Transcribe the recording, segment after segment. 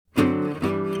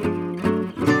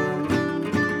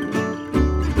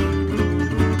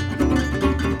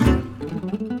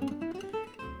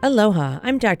Aloha,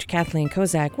 I'm Dr. Kathleen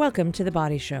Kozak. Welcome to The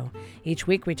Body Show. Each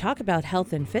week we talk about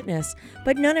health and fitness,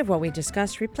 but none of what we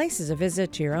discuss replaces a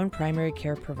visit to your own primary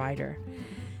care provider.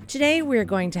 Today we're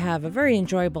going to have a very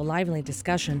enjoyable, lively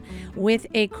discussion with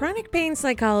a chronic pain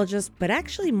psychologist, but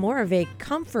actually more of a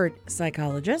comfort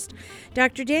psychologist,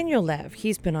 Dr. Daniel Lev.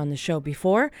 He's been on the show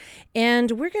before,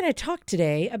 and we're going to talk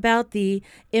today about the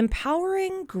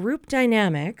empowering group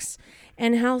dynamics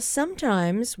and how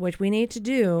sometimes what we need to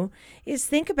do is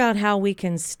think about how we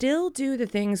can still do the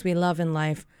things we love in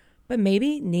life, but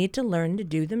maybe need to learn to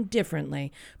do them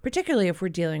differently, particularly if we're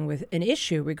dealing with an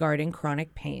issue regarding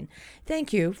chronic pain.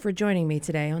 Thank you for joining me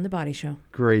today on The Body Show.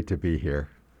 Great to be here.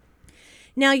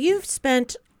 Now, you've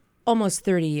spent almost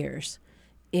 30 years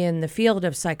in the field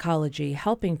of psychology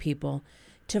helping people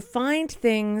to find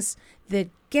things that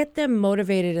get them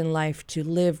motivated in life to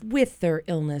live with their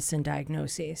illness and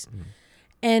diagnoses.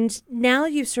 And now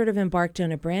you've sort of embarked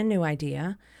on a brand new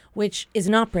idea, which is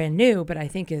not brand new, but I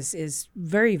think is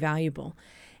very valuable.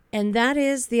 And that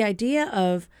is the idea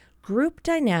of group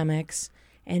dynamics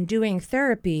and doing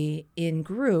therapy in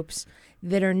groups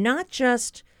that are not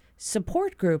just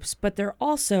support groups, but they're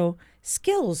also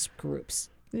skills groups.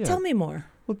 Yeah. Tell me more.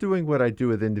 Well, doing what I do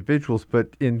with individuals, but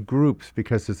in groups,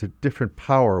 because there's a different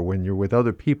power when you're with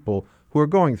other people who are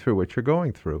going through what you're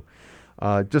going through.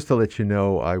 Just to let you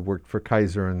know, I worked for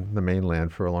Kaiser in the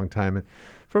mainland for a long time. And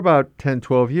for about 10,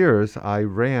 12 years, I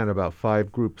ran about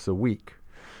 5 groups a week.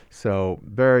 So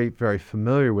very, very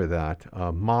familiar with that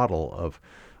model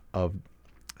of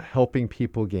helping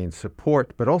people gain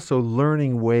support, but also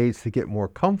learning ways to get more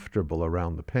comfortable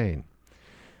around the pain.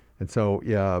 And so,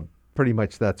 yeah, pretty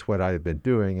much that's what I've been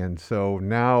doing. And so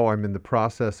now I'm in the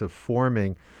process of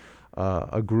forming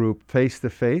a group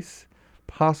face-to-face,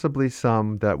 possibly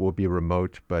some that will be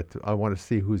remote, but I want to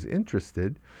see who's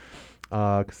interested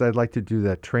because I'd like to do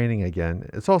that training again.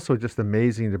 It's also just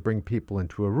amazing to bring people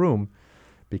into a room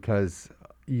because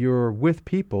you're with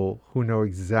people who know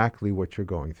exactly what you're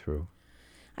going through.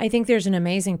 I think there's an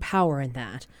amazing power in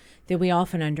that we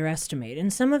often underestimate.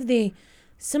 And some of the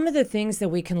things that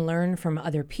we can learn from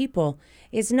other people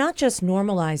is not just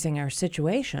normalizing our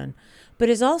situation, but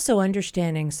is also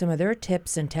understanding some of their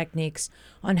tips and techniques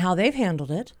on how they've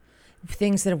handled it,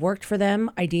 things that have worked for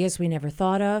them, ideas we never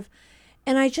thought of.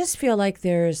 And I just feel like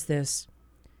there's this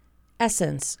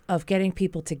essence of getting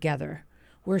people together.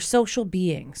 We're social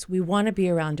beings. We want to be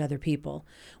around other people.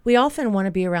 We often want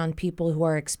to be around people who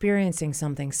are experiencing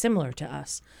something similar to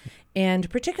us. And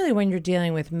particularly when you're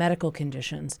dealing with medical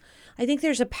conditions, I think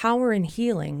there's a power in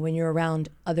healing when you're around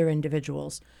other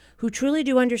individuals who truly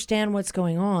do understand what's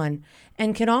going on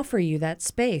and can offer you that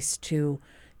space to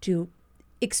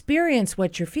experience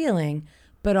what you're feeling,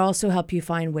 but also help you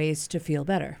find ways to feel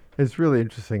better. It's really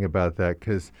interesting about that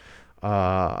because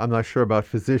I'm not sure about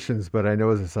physicians, but I know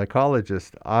as a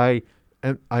psychologist, I'm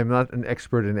not an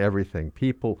expert in everything.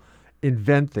 People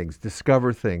invent things,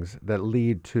 discover things that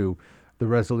lead to the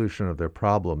resolution of their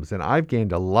problems. And I've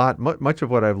gained a lot, much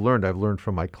of what I've learned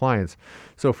from my clients.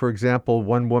 So for example,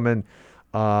 one woman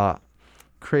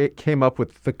came up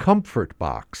with the comfort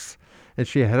box. And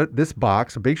she had this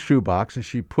box, a big shoe box, and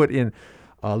she put in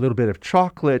a little bit of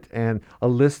chocolate and a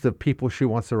list of people she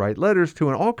wants to write letters to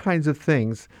and all kinds of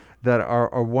things that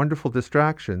are wonderful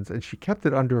distractions. And she kept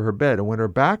it under her bed. And when her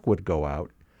back would go out,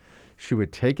 she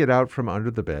would take it out from under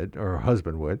the bed, or her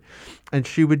husband would, and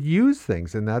she would use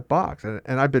things in that box. And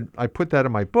I put that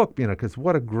in my book, because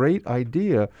what a great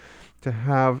idea to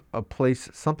have a place,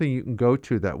 something you can go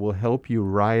to that will help you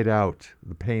ride out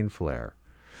the pain flare.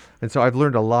 And so I've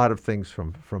learned a lot of things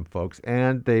from folks,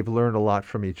 and they've learned a lot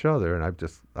from each other. And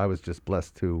I was just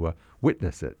blessed to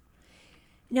witness it.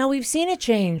 Now, we've seen a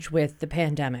change with the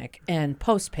pandemic and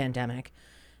post-pandemic,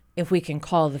 if we can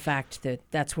call the fact that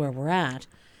that's where we're at.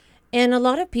 And a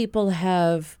lot of people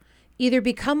have either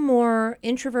become more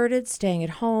introverted, staying at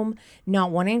home,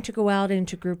 not wanting to go out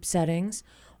into group settings,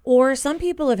 or some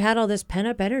people have had all this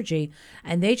pent-up energy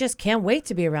and they just can't wait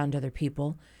to be around other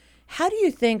people. How do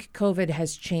you think COVID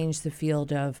has changed the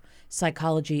field of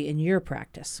psychology in your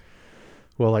practice?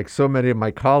 Well, like so many of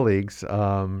my colleagues,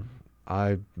 I'm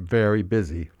very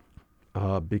busy,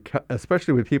 because,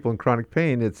 especially with people in chronic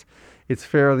pain. It's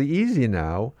fairly easy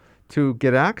now to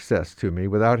get access to me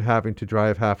without having to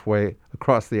drive halfway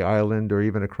across the island or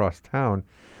even across town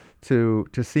to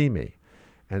see me.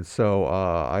 And so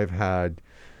I've had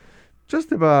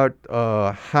just about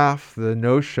half the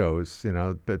no-shows,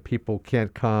 that people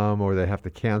can't come or they have to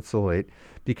cancel it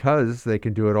because they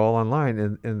can do it all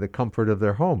online in the comfort of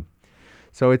their home.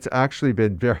 So it's actually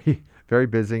been very, very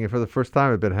busy. And for the first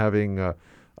time, I've been having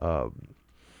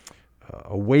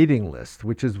a waiting list,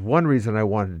 which is one reason I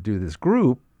wanted to do this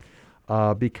group,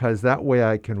 because that way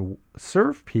I can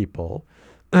serve people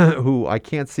who I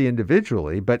can't see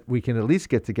individually, but we can at least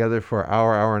get together for an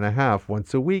hour, hour and a half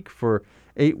once a week for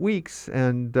 8 weeks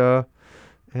and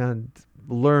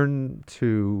learn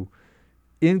to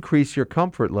increase your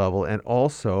comfort level and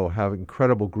also have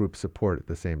incredible group support at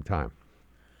the same time.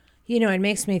 You know, it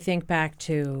makes me think back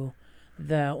to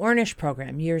the Ornish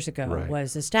program years ago. Right.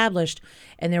 Was established,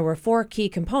 and there were 4 key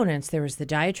components. There was the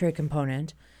dietary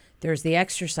component, there was the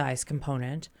exercise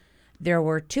component, there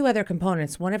were 2 other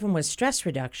components. One of them was stress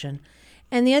reduction,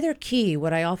 and the other key,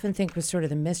 what I often think was sort of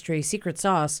the mystery secret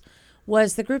sauce,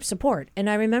 was the group support. And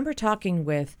I remember talking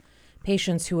with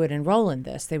patients who would enroll in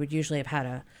this. They would usually have had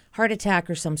a heart attack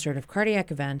or some sort of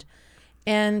cardiac event,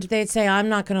 and they'd say, I'm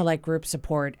not going to like group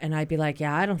support. And I'd be like,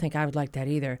 yeah, I don't think I would like that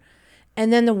either.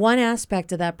 And then the one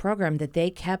aspect of that program that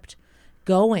they kept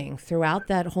going throughout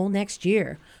that whole next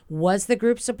year was the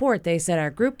group support. They said, our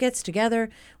group gets together,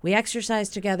 we exercise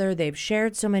together, they've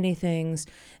shared so many things,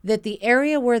 that the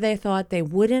area where they thought they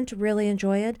wouldn't really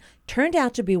enjoy it turned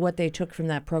out to be what they took from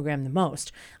that program the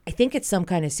most. I think it's some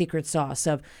kind of secret sauce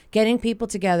of getting people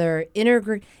together,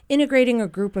 integrating a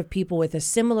group of people with a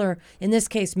similar, in this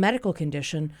case, medical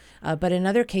condition, but in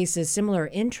other cases, similar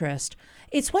interest.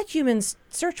 It's what humans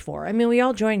search for. I mean, we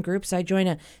all join groups. I join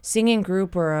a singing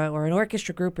group or an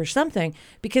orchestra group or something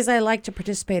because I like to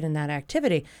participate in that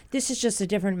activity. This is just a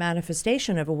different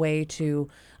manifestation of a way to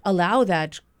allow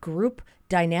that group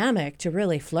dynamic to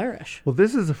really flourish. Well,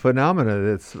 this is a phenomenon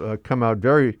that's come out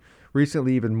very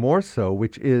recently, even more so,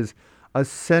 which is a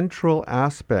central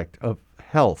aspect of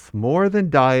health, more than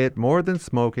diet, more than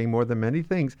smoking, more than many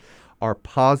things, are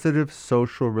positive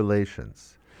social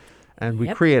relations. And we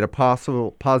create a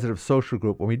positive social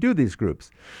group when we do these groups.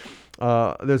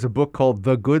 There's a book called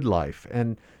The Good Life,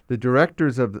 and the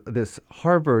directors of this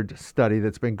Harvard study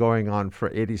that's been going on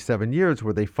for 87 years,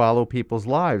 where they follow people's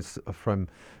lives from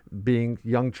being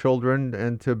young children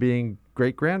and to being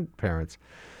great-grandparents,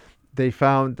 they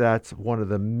found that's one of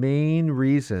the main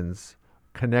reasons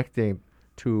connecting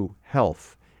to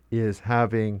health is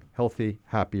having healthy,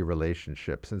 happy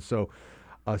relationships. And so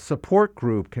a support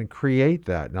group can create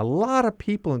that. And a lot of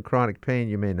people in chronic pain,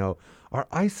 you may know, are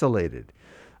isolated.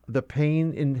 The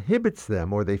pain inhibits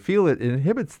them, or they feel it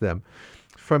inhibits them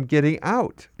from getting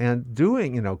out and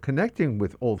doing, connecting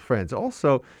with old friends.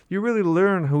 Also, you really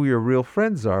learn who your real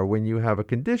friends are when you have a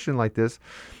condition like this,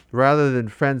 rather than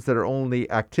friends that are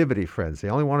only activity friends. They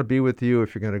only want to be with you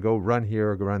if you're going to go run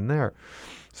here or go run there.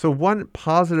 So another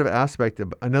positive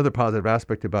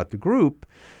aspect about the group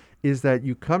is that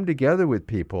you come together with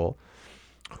people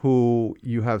who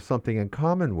you have something in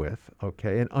common with,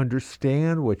 okay, and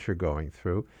understand what you're going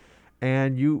through.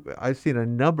 And I've seen a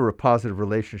number of positive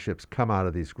relationships come out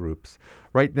of these groups.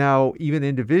 Right now, even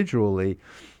individually,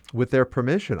 with their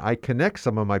permission, I connect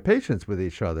some of my patients with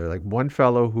each other. Like one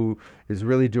fellow who is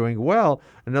really doing well,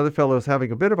 another fellow is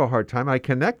having a bit of a hard time. I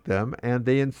connect them and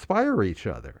they inspire each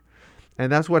other.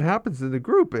 And that's what happens in the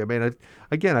group. I mean,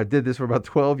 I did this for about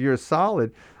 12 years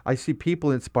solid. I see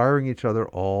people inspiring each other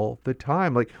all the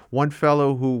time. Like one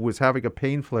fellow who was having a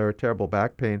pain flare, terrible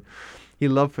back pain. He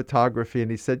loved photography,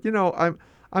 and he said,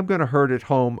 I'm going to hurt at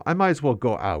home. I might as well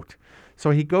go out.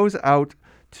 So he goes out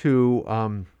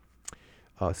to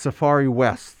Safari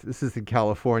West. This is in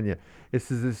California.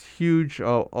 This is this huge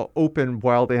open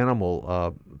wild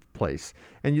animal place.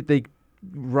 And they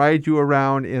ride you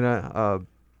around in a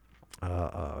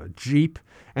Jeep,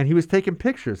 and he was taking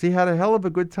pictures. He had a hell of a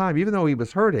good time, even though he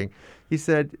was hurting. He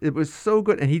said it was so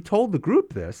good, and he told the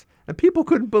group this, and people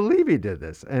couldn't believe he did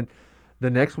this. And the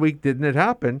next week, didn't it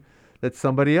happen that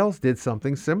somebody else did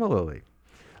something similarly?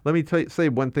 Let me say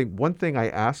one thing. One thing I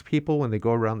ask people when they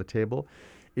go around the table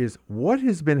is, what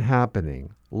has been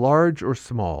happening, large or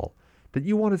small, that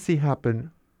you want to see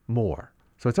happen more?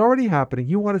 So it's already happening.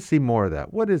 You want to see more of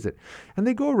that. What is it? And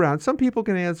they go around. Some people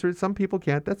can answer it. Some people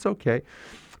can't. That's okay.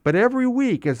 But every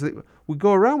week, as we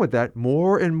go around with that,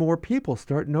 more and more people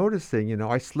start noticing,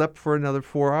 I slept for another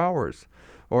 4 hours,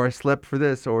 or I slept for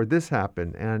this, or this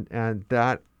happened. And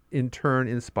that, in turn,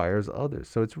 inspires others.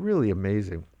 So it's really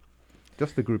amazing.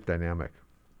 Just the group dynamic.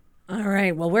 All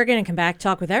right. Well, we're going to come back,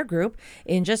 talk with our group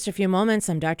in just a few moments.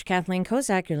 I'm Dr. Kathleen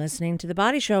Kozak. You're listening to The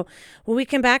Body Show. When we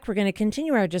come back, we're going to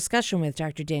continue our discussion with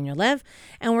Dr. Daniel Lev,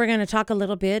 and we're going to talk a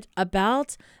little bit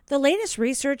about the latest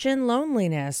research in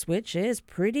loneliness, which is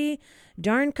pretty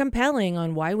darn compelling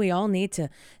on why we all need to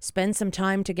spend some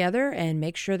time together and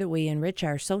make sure that we enrich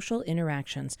our social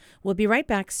interactions. We'll be right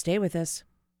back. Stay with us.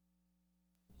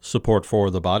 Support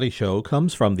for The Body Show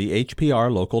comes from the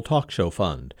HPR Local Talk Show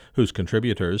Fund, whose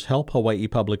contributors help Hawaii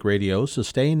Public Radio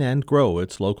sustain and grow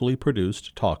its locally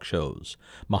produced talk shows.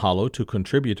 Mahalo to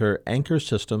contributor Anchor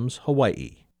Systems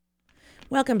Hawaii.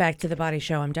 Welcome back to The Body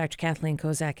Show. I'm Dr. Kathleen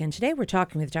Kozak, and today we're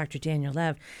talking with Dr. Daniel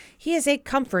Lev. He is a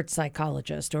comfort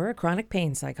psychologist or a chronic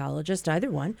pain psychologist, either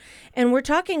one, and we're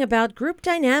talking about group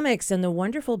dynamics and the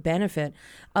wonderful benefit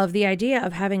of the idea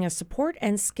of having a support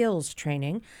and skills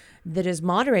training that is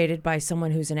moderated by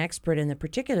someone who's an expert in the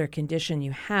particular condition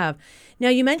you have. Now,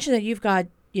 you mentioned that you've got,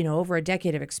 over a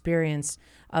decade of experience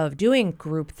of doing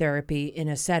group therapy in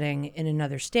a setting in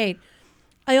another state.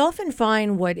 I often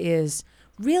find what is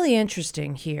really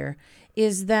interesting here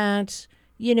is that,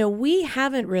 we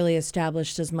haven't really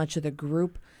established as much of the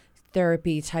group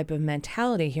therapy type of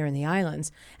mentality here in the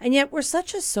islands. And yet we're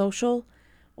such a social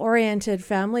oriented,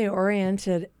 family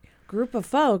oriented group of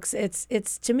folks.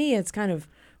 It's to me, it's kind of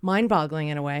mind-boggling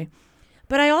in a way.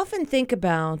 But I often think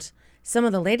about some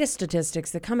of the latest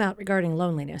statistics that come out regarding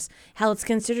loneliness, how it's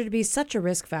considered to be such a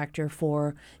risk factor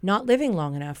for not living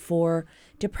long enough, for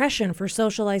depression, for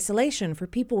social isolation, for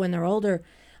people when they're older.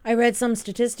 I read some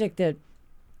statistic that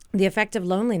the effect of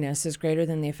loneliness is greater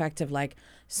than the effect of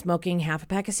smoking half a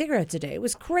pack of cigarettes a day. It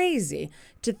was crazy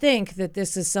to think that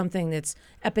this is something that's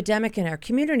epidemic in our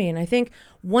community. And I think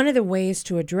one of the ways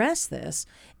to address this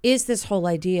is this whole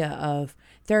idea of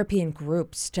therapy in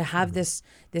groups, to have this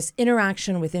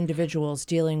interaction with individuals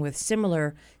dealing with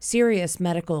similar serious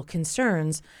medical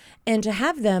concerns, and to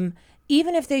have them,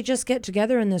 even if they just get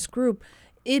together in this group,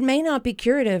 it may not be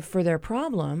curative for their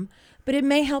problem, but it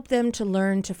may help them to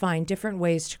learn to find different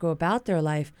ways to go about their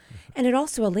life. And it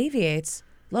also alleviates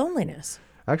loneliness.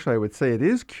 Actually, I would say it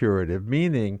is curative,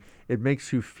 meaning it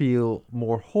makes you feel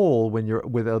more whole when you're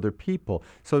with other people.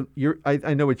 So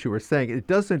I know what you were saying. It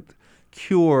doesn't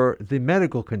cure the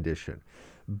medical condition,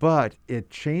 but it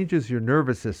changes your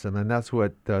nervous system, and that's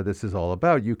what this is all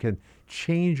about. You can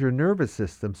change your nervous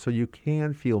system so you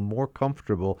can feel more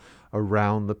comfortable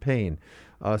around the pain.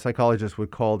 Psychologists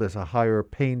would call this a higher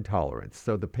pain tolerance.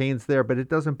 So the pain's there, but it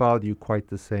doesn't bother you quite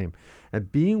the same. And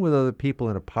being with other people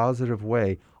in a positive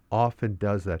way often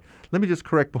does that. Let me just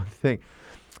correct one thing.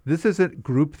 This isn't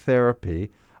group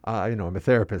therapy. I'm a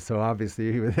therapist, so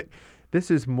obviously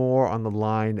this is more on the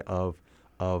line of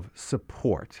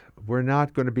support. We're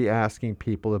not going to be asking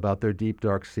people about their deep,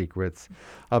 dark secrets,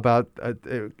 about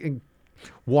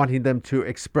wanting them to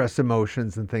express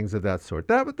emotions and things of that sort.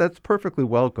 That's perfectly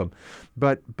welcome.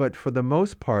 But for the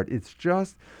most part, it's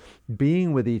just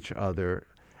being with each other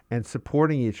and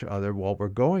supporting each other while we're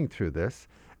going through this.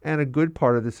 And a good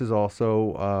part of this is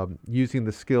also using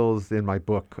the skills in my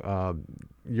book,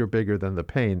 You're Bigger Than the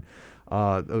Pain.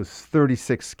 Those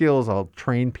 36 skills I'll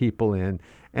train people in,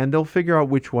 and they'll figure out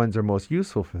which ones are most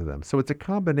useful for them. So it's a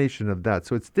combination of that.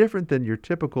 So it's different than your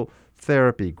typical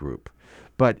therapy group,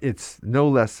 but it's no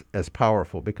less as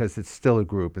powerful because it's still a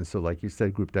group. And so, like you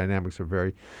said, group dynamics are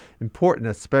very important,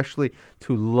 especially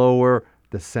to lower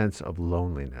the sense of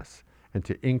loneliness and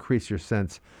to increase your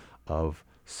sense of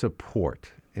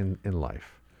support in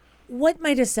life. What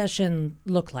might a session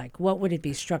look like? What would it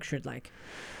be structured like?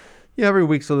 Yeah, every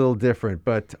week's a little different,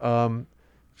 but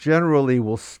generally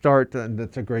we'll start, and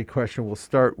that's a great question, we'll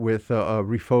start with a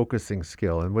refocusing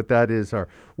skill. And what that is are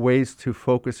ways to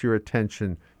focus your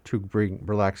attention to bring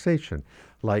relaxation,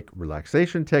 like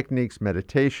relaxation techniques,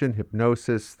 meditation,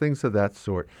 hypnosis, things of that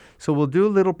sort. So we'll do a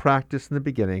little practice in the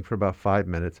beginning for about 5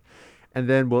 minutes, and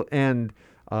then we'll end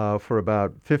for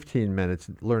about 15 minutes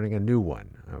learning a new one.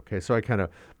 Okay, so I kind of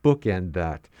bookend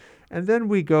that. And then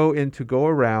we go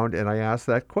around and I ask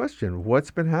that question, what's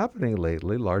been happening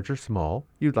lately, large or small,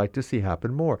 you'd like to see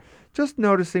happen more? Just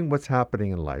noticing what's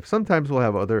happening in life. Sometimes we'll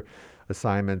have other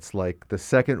assignments, like the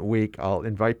second week, I'll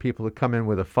invite people to come in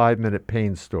with a 5-minute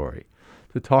pain story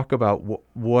to talk about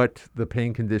what the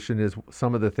pain condition is,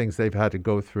 some of the things they've had to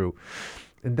go through.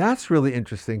 And that's really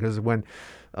interesting because when,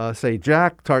 say,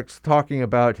 Jack starts talking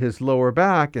about his lower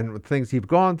back and things he's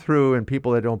gone through and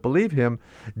people that don't believe him,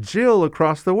 Jill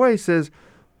across the way says,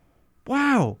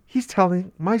 wow, he's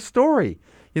telling my story.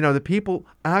 The people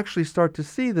actually start to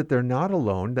see that they're not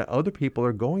alone, that other people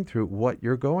are going through what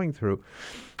you're going through.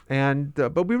 And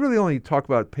but we really only talk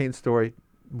about pain story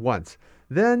once.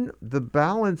 Then the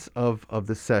balance of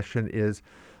the session is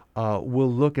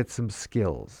we'll look at some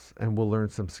skills and we'll learn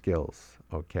some skills.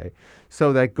 Okay,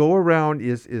 so that go around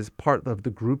is part of the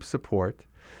group support,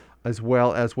 as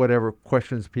well as whatever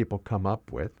questions people come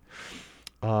up with.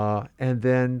 And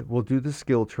then we'll do the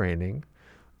skill training,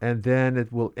 and then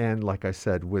it will end, like I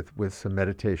said, with some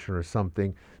meditation or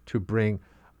something to bring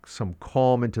some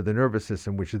calm into the nervous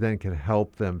system, which then can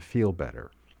help them feel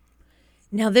better.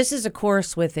 Now, this is a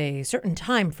course with a certain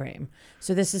time frame.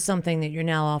 So this is something that you're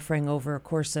now offering over a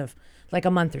course of like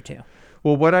a month or two.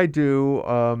 Well, what I do,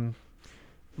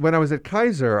 when I was at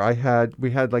Kaiser,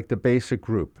 we had like the basic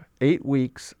group, 8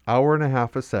 weeks, hour and a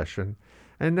half a session,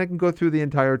 and I can go through the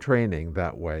entire training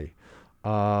that way.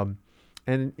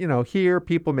 And here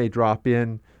people may drop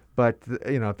in, but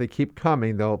if they keep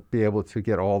coming, they'll be able to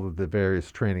get all of the various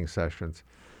training sessions.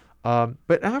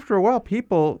 But after a while,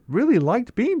 people really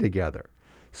liked being together.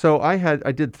 So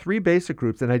I did 3 basic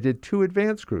groups and I did 2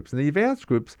 advanced groups. And the advanced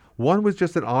groups, one was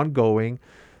just an ongoing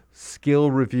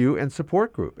skill review and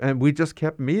support group. And we just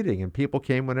kept meeting and people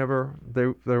came whenever they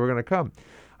were going to come.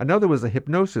 Another was a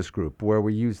hypnosis group where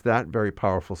we used that very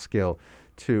powerful skill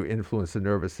to influence the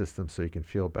nervous system so you can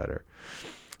feel better.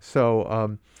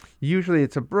 So usually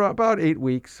it's about 8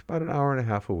 weeks, about an hour and a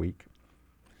half a week.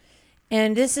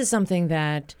 And this is something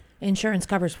that insurance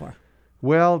covers for.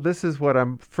 Well, this is what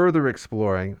I'm further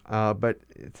exploring, but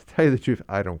to tell you the truth,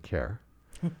 I don't care.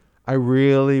 I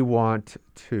really want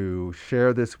to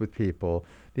share this with people.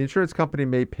 The insurance company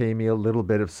may pay me a little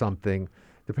bit of something,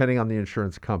 depending on the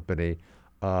insurance company,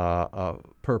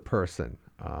 per person.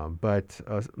 But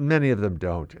many of them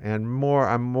don't. And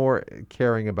I'm more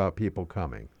caring about people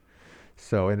coming.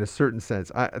 So in a certain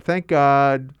sense, thank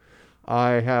God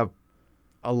I have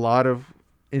a lot of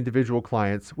individual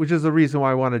clients, which is the reason why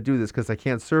I want to do this, because I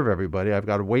can't serve everybody. I've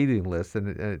got a waiting list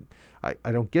and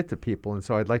I don't get to people. And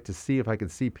so I'd like to see if I can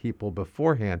see people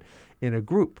beforehand in a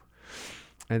group.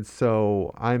 And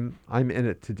so I'm in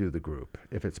it to do the group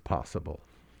if it's possible.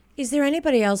 Is there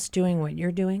anybody else doing what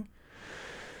you're doing?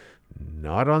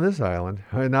 Not on this island,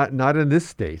 not in this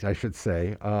state, I should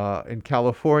say. In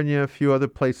California, a few other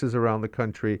places around the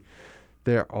country,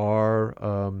 there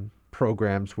are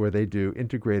programs where they do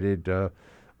integrated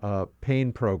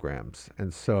pain programs.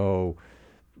 And so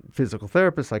physical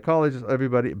therapists, psychologists,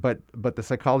 everybody, but the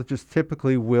psychologists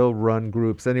typically will run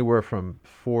groups anywhere from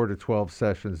 4 to 12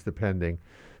 sessions, depending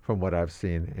from what I've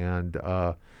seen. And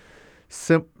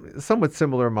somewhat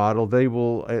similar model. They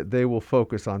will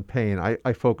focus on pain.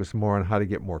 I focus more on how to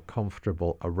get more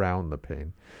comfortable around the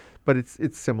pain, but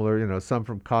it's similar. Some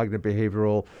from cognitive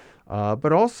behavioral,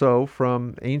 but also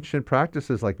from ancient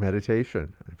practices like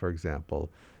meditation, for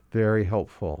example, very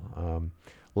helpful.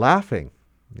 Laughing,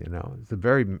 it's a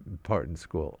very important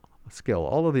skill.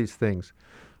 All of these things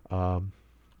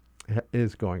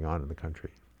is going on in the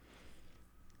country.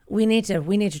 We need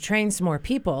to train some more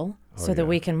people that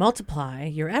we can multiply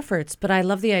your efforts. But I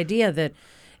love the idea that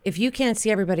if you can't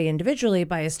see everybody individually,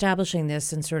 by establishing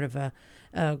this in sort of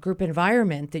a group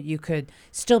environment, that you could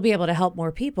still be able to help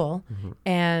more people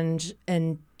and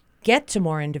get to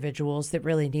more individuals that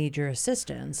really need your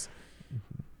assistance.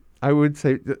 I would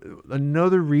say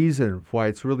another reason why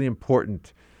it's really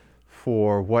important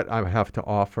for what I have to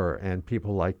offer and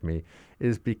people like me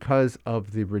is because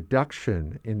of the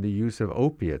reduction in the use of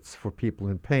opiates for people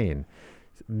in pain.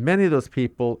 Many of those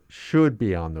people should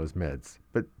be on those meds,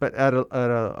 but at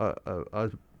a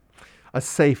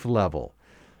safe level.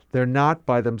 They're not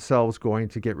by themselves going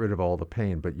to get rid of all the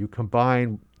pain, but you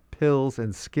combine pills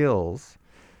and skills,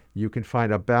 you can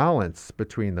find a balance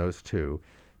between those two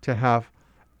to have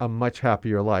a much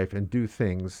happier life and do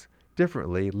things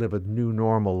differently, live a new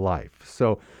normal life.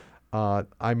 So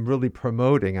I'm really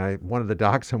promoting, one of the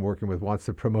docs I'm working with wants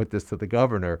to promote this to the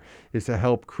governor, is to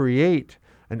help create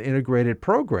an integrated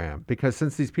program, because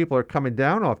since these people are coming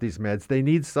down off these meds, they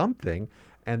need something,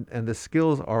 and the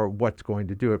skills are what's going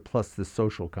to do it, plus the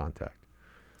social contact.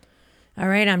 All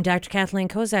right, I'm Dr. Kathleen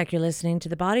Kozak. You're listening to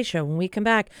The Body Show. When we come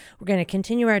back, we're going to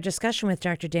continue our discussion with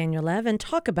Dr. Daniel Lev and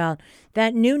talk about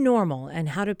that new normal and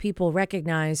how do people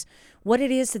recognize what it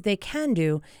is that they can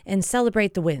do and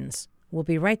celebrate the wins. We'll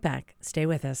be right back. Stay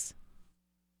with us.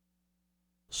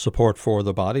 Support for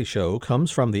The Body Show comes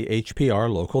from the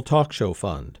HPR Local Talk Show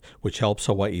Fund, which helps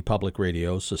Hawaii Public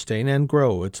Radio sustain and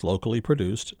grow its locally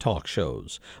produced talk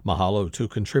shows. Mahalo to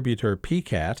contributor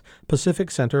PCAT, Pacific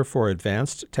Center for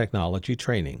Advanced Technology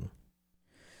Training.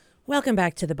 Welcome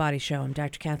back to The Body Show. I'm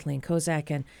Dr. Kathleen Kozak,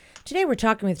 and today we're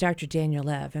talking with Dr. Daniel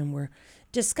Lev, and we're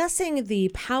discussing the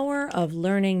power of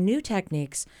learning new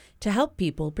techniques to help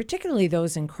people, particularly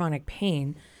those in chronic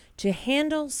pain, to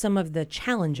handle some of the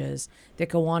challenges that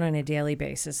go on a daily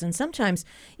basis. And sometimes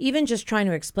even just trying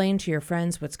to explain to your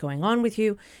friends what's going on with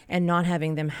you and not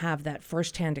having them have that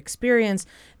firsthand experience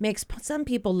makes some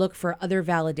people look for other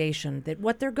validation that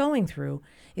what they're going through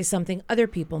is something other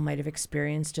people might have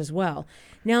experienced as well.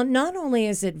 Now, not only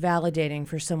is it validating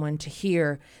for someone to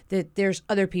hear that there's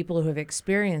other people who have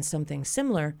experienced something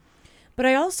similar, but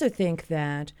I also think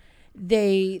that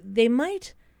it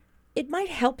might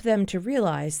help them to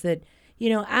realize that,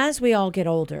 as we all get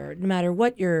older, no matter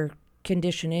what your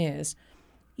condition is,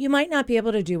 you might not be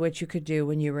able to do what you could do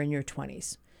when you were in your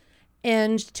 20s.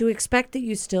 And to expect that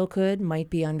you still could might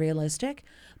be unrealistic,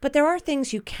 but there are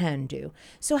things you can do.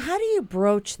 So how do you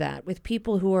broach that with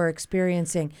people who are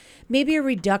experiencing maybe a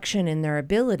reduction in their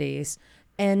abilities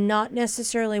and not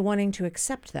necessarily wanting to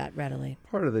accept that readily?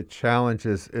 Part of the challenge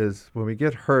is when we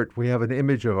get hurt, we have an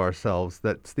image of ourselves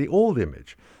that's the old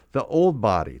image, the old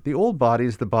body. The old body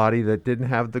is the body that didn't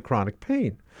have the chronic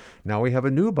pain. Now we have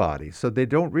a new body. So they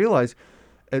don't realize,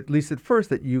 at least at first,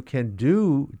 that you can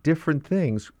do different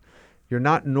things. You're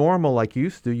not normal like you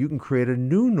used to. You can create a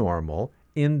new normal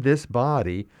in this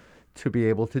body to be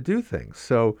able to do things.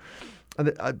 So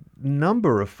a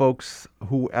number of folks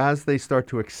who, as they start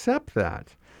to accept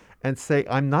that and say,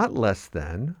 I'm not less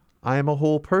than, I am a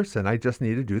whole person. I just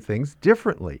need to do things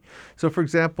differently. So for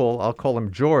example, I'll call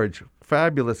him George,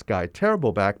 fabulous guy,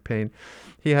 terrible back pain.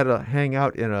 He had to hang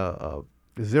out in a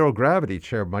zero gravity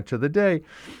chair much of the day.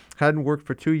 Hadn't worked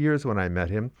for 2 years when I met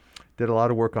him. Did a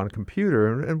lot of work on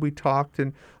computer, and we talked,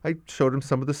 and I showed him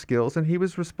some of the skills, and he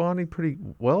was responding pretty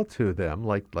well to them,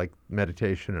 like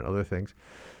meditation and other things.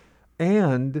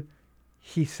 And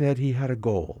he said he had a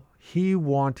goal. He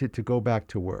wanted to go back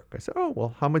to work. I said, oh,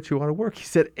 well, how much you want to work? He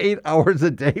said 8 hours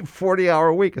a day, 40-hour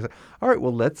a week. I said, all right,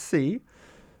 well, let's see.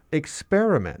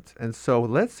 Experiment. And so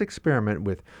let's experiment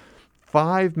with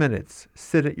 5 minutes,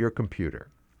 sit at your computer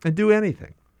and do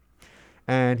anything.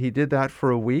 And he did that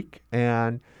for a week,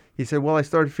 and he said, well, I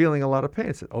started feeling a lot of pain.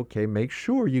 I said, okay, make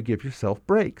sure you give yourself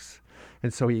breaks.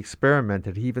 And so he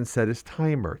experimented. He even set his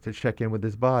timer to check in with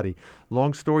his body.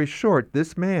 Long story short,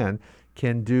 this man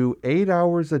can do 8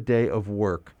 hours a day of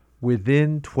work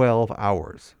within 12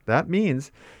 hours. That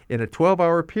means in a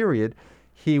 12-hour period,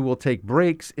 he will take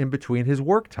breaks in between his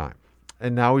work time.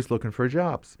 And now he's looking for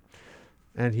jobs.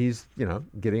 And he's,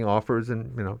 getting offers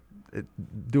and,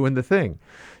 doing the thing.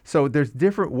 So there's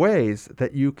different ways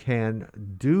that you can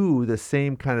do the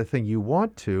same kind of thing you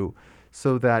want to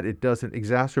so that it doesn't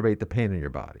exacerbate the pain in your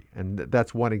body. And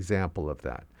that's one example of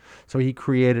that. So he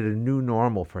created a new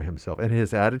normal for himself. And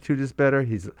his attitude is better.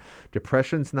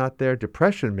 Depression's not there.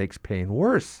 Depression makes pain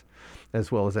worse, as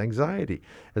well as anxiety,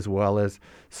 as well as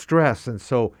stress. And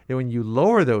so when you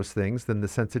lower those things, then the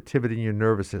sensitivity in your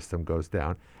nervous system goes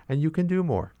down, and you can do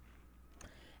more.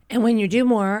 And when you do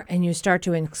more and you start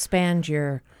to expand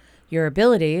your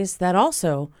abilities, that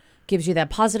also gives you that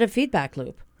positive feedback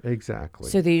loop. Exactly.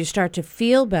 So that you start to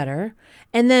feel better.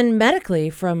 And then medically,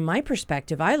 from my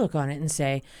perspective, I look on it and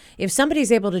say, if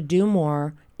somebody's able to do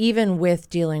more, even with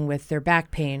dealing with their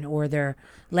back pain or their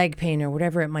leg pain or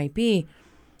whatever it might be,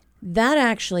 that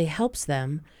actually helps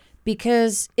them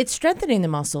because it's strengthening the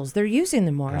muscles. They're using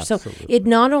them more. Absolutely. So it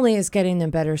not only is getting them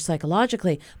better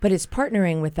psychologically, but it's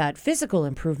partnering with that physical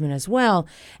improvement as well.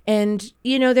 And,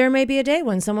 there may be a day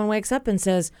when someone wakes up and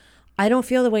says, I don't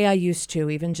feel the way I used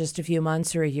to, even just a few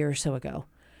months or a year or so ago.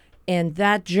 And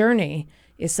that journey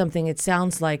is something it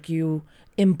sounds like you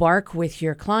embark with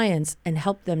your clients and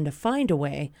help them to find a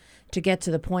way to get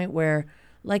to the point where,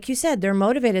 like you said, they're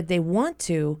motivated. They want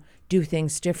to do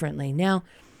things differently. Now,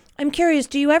 I'm curious,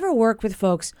 do you ever work with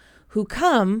folks who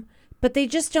come, but they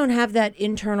just don't have that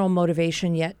internal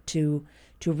motivation yet to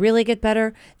really get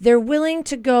better? They're willing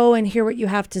to go and hear what you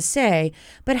have to say,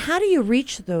 but how do you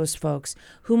reach those folks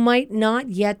who might not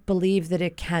yet believe that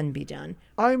it can be done?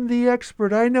 I'm the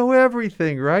expert. I know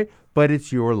everything, right? But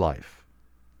it's your life.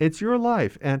 It's your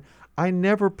life. And I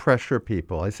never pressure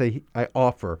people. I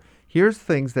offer, here's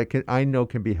things that I know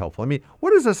can be helpful. I mean,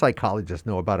 what does a psychologist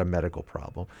know about a medical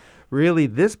problem? Really,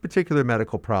 this particular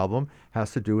medical problem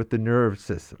has to do with the nerve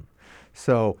system.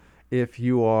 So if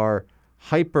you are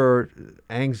hyper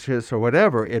anxious or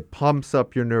whatever, it pumps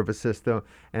up your nervous system.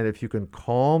 And if you can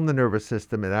calm the nervous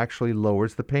system, it actually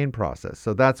lowers the pain process.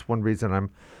 So that's one reason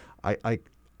I'm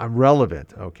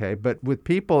relevant, okay? But with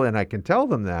people, and I can tell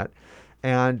them that,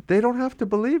 and they don't have to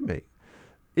believe me.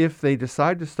 If they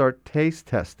decide to start taste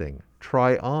testing,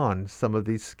 try on some of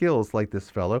these skills like this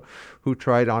fellow who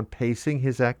tried on pacing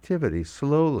his activity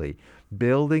slowly,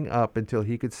 building up until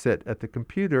he could sit at the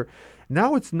computer.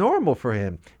 Now it's normal for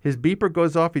him. His beeper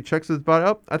goes off, he checks his body,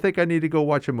 oh, I think I need to go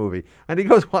watch a movie. And he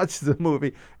goes, watches the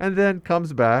movie, and then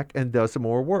comes back and does some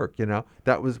more work,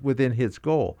 That was within his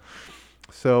goal.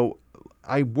 So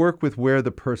I work with where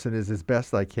the person is as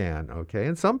best I can, okay?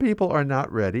 And some people are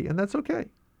not ready, and that's okay.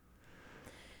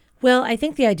 Well, I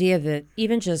think the idea that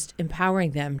even just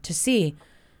empowering them to see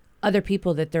other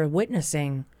people that they're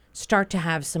witnessing start to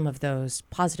have some of those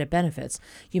positive benefits.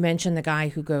 You mentioned the guy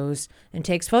who goes and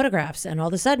takes photographs, and all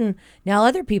of a sudden now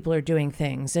other people are doing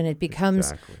things, and it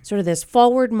becomes sort of this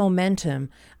forward momentum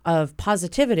of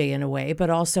positivity in a way, but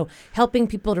also helping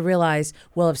people to realize,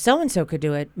 well, if so-and-so could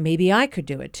do it, maybe I could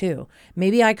do it too.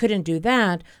 Maybe I couldn't do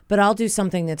that, but I'll do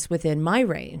something that's within my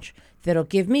range that'll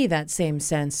give me that same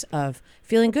sense of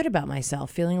feeling good about myself,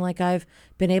 feeling like I've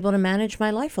been able to manage my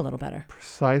life a little better.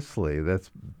 Precisely. That's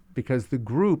because the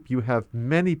group, you have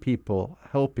many people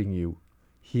helping you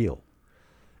heal,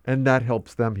 and that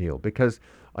helps them heal. Because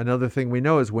another thing we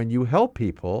know is when you help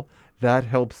people, that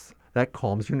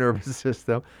calms your nervous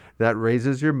system, that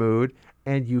raises your mood,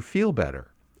 and you feel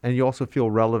better. And you also feel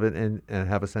relevant and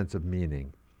have a sense of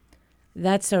meaning.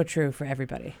 That's so true for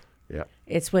everybody. Yeah.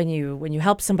 It's when you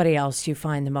help somebody else, you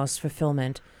find the most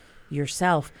fulfillment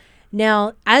yourself.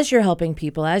 Now, as you're helping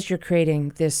people, as you're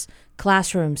creating this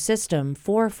classroom system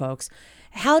for folks,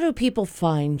 how do people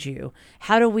find you?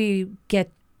 How do we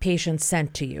get patients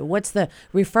sent to you? What's the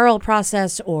referral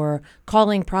process or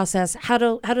calling process? How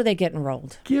do they get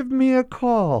enrolled? Give me a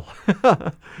call.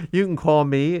 You can call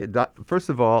me. First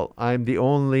of all, I'm the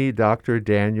only Dr.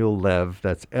 Daniel Lev,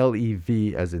 that's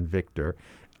L-E-V as in Victor.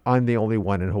 I'm the only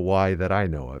one in Hawaii that I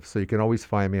know of. So you can always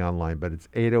find me online, but it's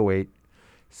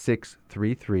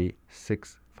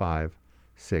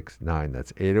 808-633-6569.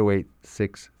 That's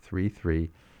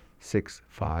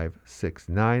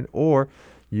 808-633-6569. Or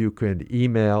you can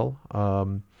email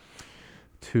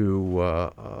to...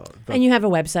 and you have a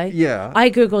website? Yeah. I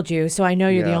Googled you, so I know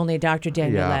you're the Yeah. only Dr.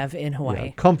 Daniel Yeah. Lev in Hawaii.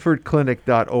 Yeah.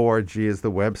 Comfortclinic.org is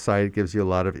the website. It gives you a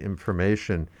lot of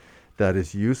information that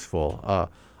is useful.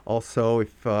 Also,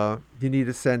 if you need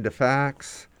to send a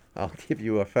fax, I'll give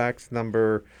you a fax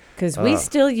number. Because we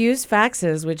still use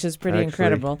faxes, which is pretty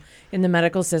incredible in the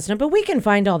medical system. But we can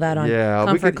find all that on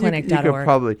comfortclinic.org. You could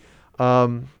probably...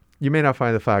 you may not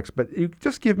find the fax, but you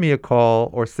just give me a call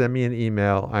or send me an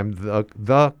email. I'm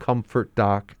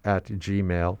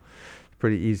thecomfortdoc@gmail.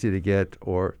 Pretty easy to get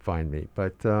or find me.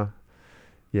 But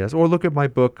yes, or look at my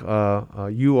book,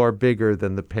 You Are Bigger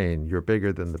Than the Pain. You're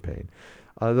Bigger Than the Pain.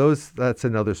 That's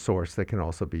another source that can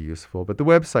also be useful. But the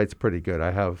website's pretty good.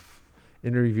 I have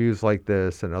interviews like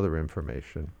this and other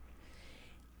information.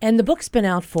 And the book's been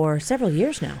out for several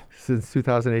years now. Since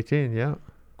 2018, yeah.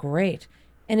 Great.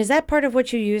 And is that part of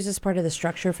what you use as part of the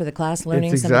structure for the class,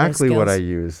 learning It's some of those exactly skills? what I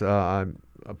use. I'm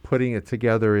putting it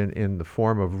together in the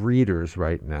form of readers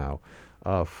right now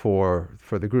for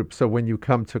the group. So when you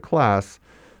come to class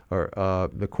or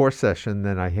the course session,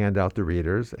 then I hand out the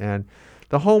readers. And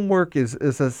the homework is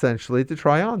essentially to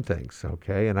try on things,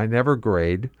 okay? And I never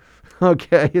grade,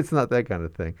 okay? It's not that kind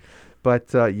of thing.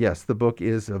 But yes, the book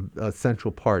is a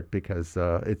central part because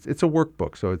it's a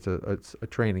workbook, so it's a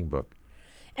training book.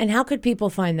 And how could people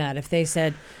find that if they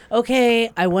said,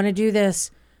 okay, I want to do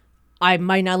this. I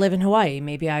might not live in Hawaii.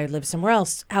 Maybe I live somewhere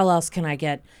else. How else can I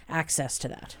get access to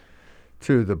that?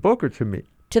 To the book or to me?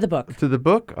 To the book. To the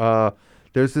book.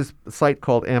 There's this site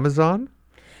called Amazon.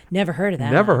 Never heard of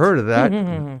that. Never heard of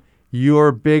that.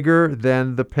 You're Bigger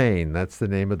Than the Pain. That's the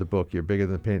name of the book. You're Bigger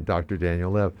Than the Pain, Dr. Daniel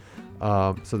Lev.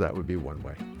 So that would be one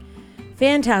way.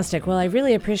 Fantastic. Well, I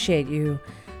really appreciate you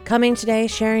coming today,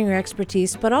 sharing your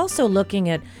expertise, but also looking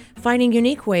at finding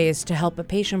unique ways to help a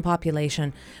patient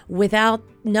population with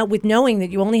knowing that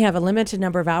you only have a limited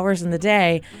number of hours in the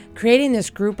day, creating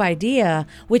this group idea,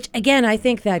 which again, I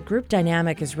think that group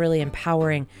dynamic is really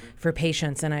empowering for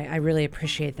patients, and I really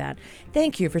appreciate that.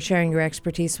 Thank you for sharing your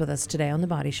expertise with us today on The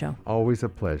Body Show. Always a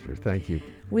pleasure. Thank you.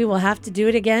 We will have to do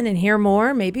it again and hear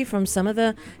more, maybe from some of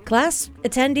the class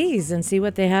attendees, and see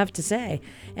what they have to say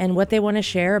and what they want to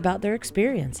share about their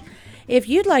experience. If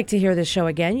you'd like to hear this show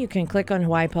again, you can click on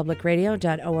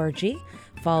hawaiipublicradio.org.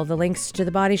 Follow the links to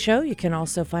The Body Show. You can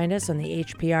also find us on the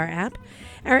HPR app.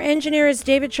 Our engineer is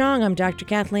David Chong. I'm Dr.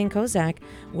 Kathleen Kozak.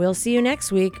 We'll see you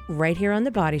next week right here on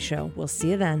The Body Show. We'll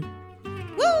see you then.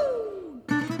 Woo!